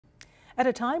At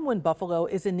a time when Buffalo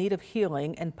is in need of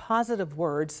healing and positive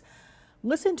words,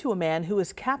 listen to a man who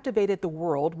has captivated the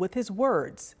world with his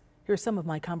words. Here's some of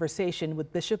my conversation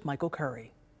with Bishop Michael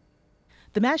Curry.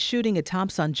 The mass shooting at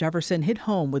Thompson on Jefferson hit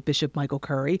home with Bishop Michael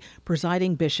Curry,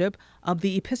 presiding bishop of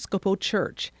the Episcopal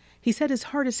Church. He said his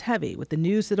heart is heavy with the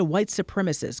news that a white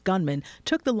supremacist gunman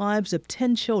took the lives of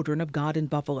 10 children of God in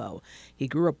Buffalo. He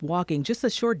grew up walking just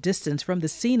a short distance from the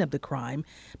scene of the crime.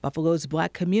 Buffalo's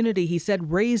black community, he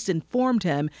said, raised and formed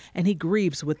him, and he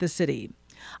grieves with the city.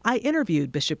 I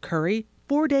interviewed Bishop Curry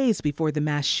 4 days before the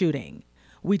mass shooting.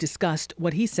 We discussed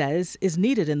what he says is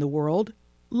needed in the world: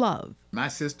 love. My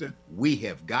sister, we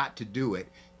have got to do it,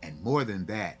 and more than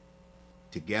that,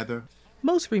 together.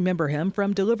 Most remember him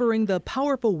from delivering the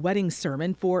powerful wedding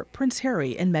sermon for Prince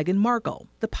Harry and Meghan Markle,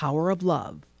 The Power of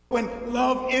Love. When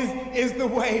love is the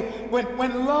way, when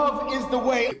love is the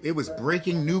way. It was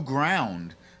breaking new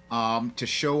ground to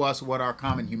show us what our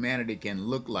common humanity can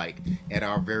look like at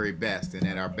our very best and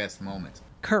at our best moments.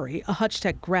 Curry, a Hutch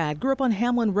Tech grad, grew up on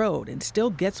Hamlin Road and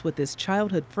still gets with his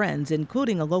childhood friends,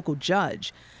 including a local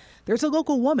judge. There's a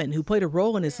local woman who played a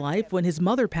role in his life when his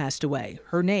mother passed away.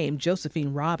 Her name,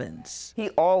 Josephine Robbins. He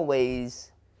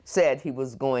always said he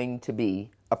was going to be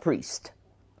a priest,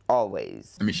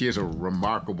 always. I mean, she is a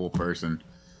remarkable person.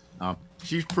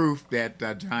 She's proof that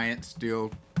giants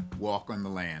still walk on the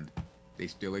land. They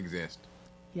still exist.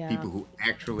 Yeah. People who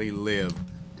actually live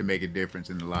to make a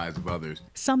difference in the lives of others.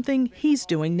 Something he's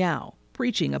doing now,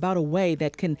 preaching about a way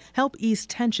that can help ease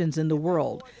tensions in the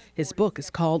world. His book is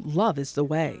called Love is the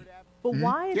Way. But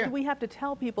why do we have to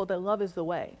tell people that love is the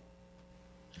way?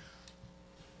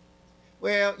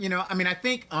 Well, I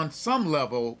think on some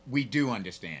level we do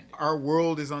understand. Our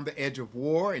world is on the edge of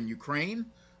war in Ukraine.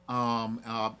 And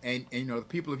the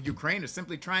people of Ukraine are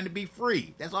simply trying to be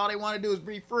free. That's all they want to do is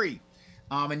be free.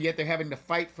 And yet they're having to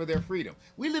fight for their freedom.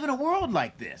 We live in a world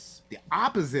like this. The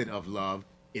opposite of love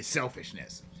is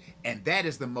selfishness. And that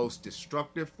is the most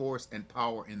destructive force and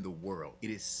power in the world.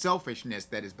 It is selfishness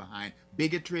that is behind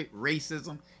bigotry,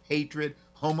 racism, hatred,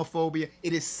 homophobia.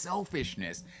 It is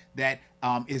selfishness that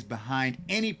is behind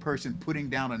any person putting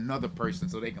down another person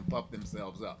so they can puff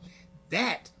themselves up.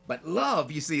 But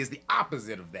love, you see, is the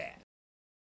opposite of that.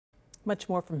 Much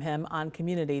more from him on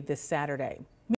Community this Saturday.